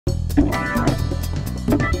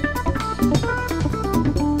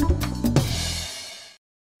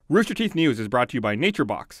Rooster Teeth News is brought to you by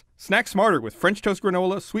NatureBox. Snack smarter with French toast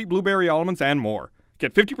granola, sweet blueberry almonds, and more.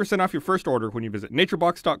 Get 50% off your first order when you visit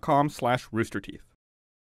naturebox.com/roosterteeth.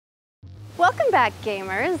 Welcome back,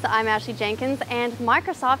 gamers. I'm Ashley Jenkins, and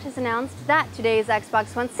Microsoft has announced that today's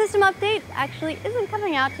Xbox One system update actually isn't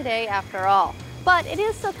coming out today after all. But it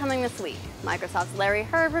is still coming this week. Microsoft's Larry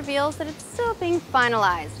Hurd reveals that it's still being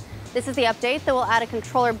finalized. This is the update that will add a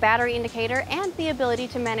controller battery indicator and the ability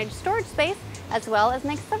to manage storage space, as well as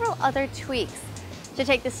make several other tweaks. To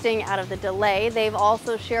take the sting out of the delay, they've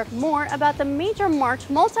also shared more about the major March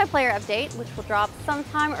multiplayer update, which will drop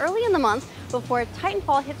sometime early in the month before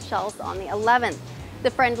Titanfall hits shelves on the 11th.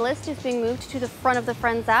 The friend list is being moved to the front of the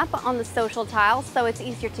Friends app on the social tile, so it's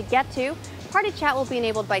easier to get to. Party chat will be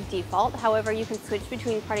enabled by default. However, you can switch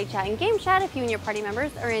between party chat and game chat if you and your party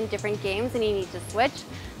members are in different games and you need to switch.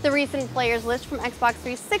 The recent players list from Xbox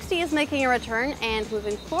 360 is making a return, and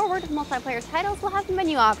moving forward, multiplayer titles will have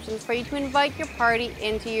menu options for you to invite your party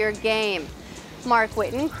into your game. Mark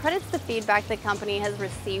Whitten credits the feedback the company has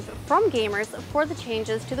received from gamers for the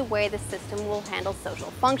changes to the way the system will handle social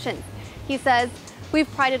functions. He says,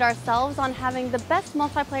 "We've prided ourselves on having the best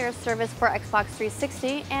multiplayer service for Xbox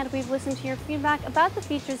 360, and we've listened to your feedback about the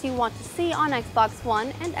features you want to see on Xbox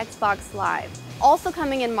One and Xbox Live." Also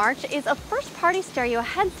coming in March is a first-party stereo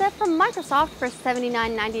headset from Microsoft for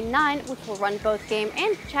 $79.99, which will run both game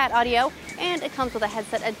and chat audio, and it comes with a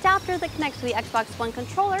headset adapter that connects to the Xbox One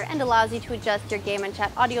controller and allows you to adjust your game and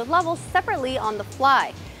chat audio levels separately on the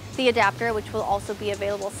fly. The adapter, which will also be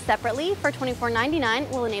available separately for $24.99,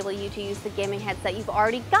 will enable you to use the gaming headset you've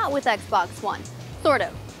already got with Xbox One. Sort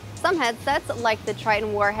of. Some headsets, like the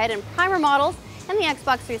Triton Warhead and Primer models, and the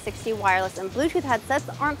Xbox 360 wireless and Bluetooth headsets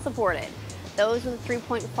aren't supported. Those with a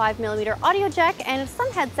 3.5mm audio jack and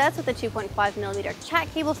some headsets with a 2.5mm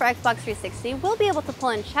chat cable for Xbox 360 will be able to pull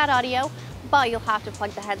in chat audio, but you'll have to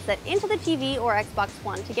plug the headset into the TV or Xbox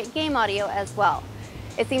One to get game audio as well.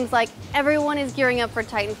 It seems like everyone is gearing up for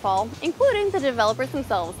Titanfall, including the developers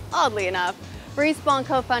themselves, oddly enough. Respawn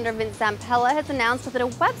co-founder Vince Zampella has announced that a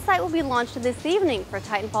website will be launched this evening for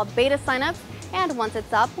Titanfall beta signups, and once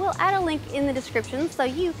it's up, we'll add a link in the description so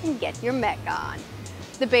you can get your mech on.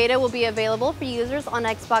 The beta will be available for users on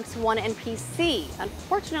Xbox One and PC.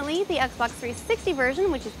 Unfortunately, the Xbox 360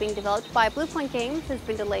 version, which is being developed by Bluepoint Games, has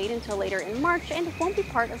been delayed until later in March and won't be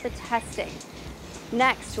part of the testing.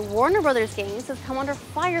 Next, Warner Bros. Games has come under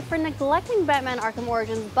fire for neglecting Batman Arkham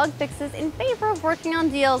Origin's bug fixes in favor of working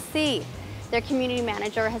on DLC. Their community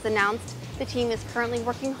manager has announced the team is currently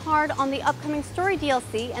working hard on the upcoming story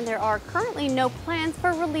DLC, and there are currently no plans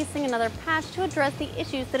for releasing another patch to address the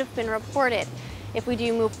issues that have been reported. If we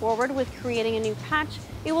do move forward with creating a new patch,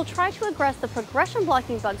 it will try to address the progression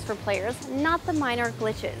blocking bugs for players, not the minor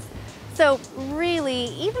glitches. So really,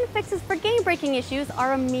 even fixes for game-breaking issues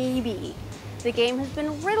are a maybe. The game has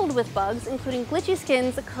been riddled with bugs, including glitchy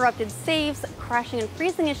skins, corrupted saves, crashing and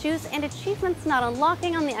freezing issues, and achievements not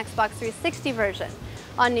unlocking on the Xbox 360 version.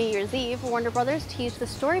 On New Year's Eve, Warner Bros. Teased the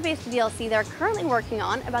story-based DLC they're currently working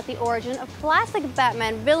on about the origin of classic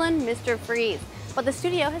Batman villain Mr. Freeze, but the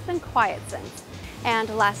studio has been quiet since. And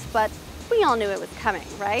last, but we all knew it was coming,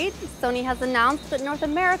 right? Sony has announced that North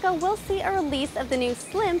America will see a release of the new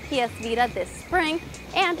Slim PS Vita this spring,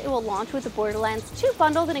 and it will launch with the Borderlands 2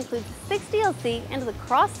 bundle that includes 6 DLC and the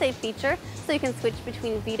cross-save feature, so you can switch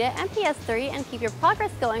between Vita and PS3 and keep your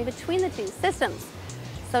progress going between the two systems.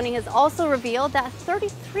 Sony has also revealed that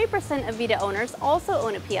 33% of Vita owners also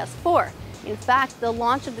own a PS4. In fact, the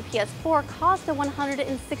launch of the PS4 caused a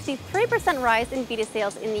 163% rise in Vita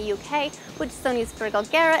sales in the UK, which Sony's Greg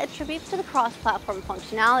Algara attributes to the cross-platform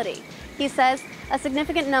functionality. He says a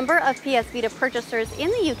significant number of PS Vita purchasers in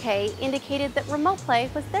the UK indicated that remote play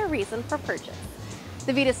was their reason for purchase.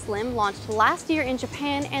 The Vita Slim launched last year in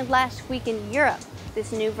Japan and last week in Europe.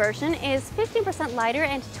 This new version is 15% lighter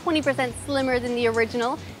and 20% slimmer than the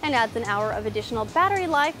original, and adds an hour of additional battery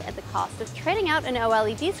life at the cost of trading out an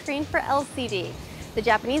OLED screen for LCD. The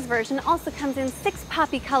Japanese version also comes in 6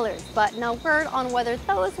 poppy colors, but no word on whether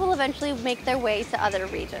those will eventually make their way to other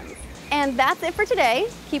regions. And that's it for today.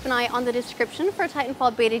 Keep an eye on the description for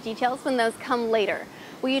Titanfall beta details when those come later.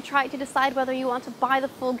 Will you try to decide whether you want to buy the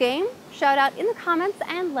full game? Shout out in the comments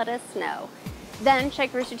and let us know. Then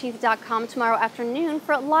check roosterteeth.com tomorrow afternoon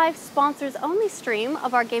for a live sponsors-only stream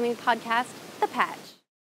of our gaming podcast, The Patch.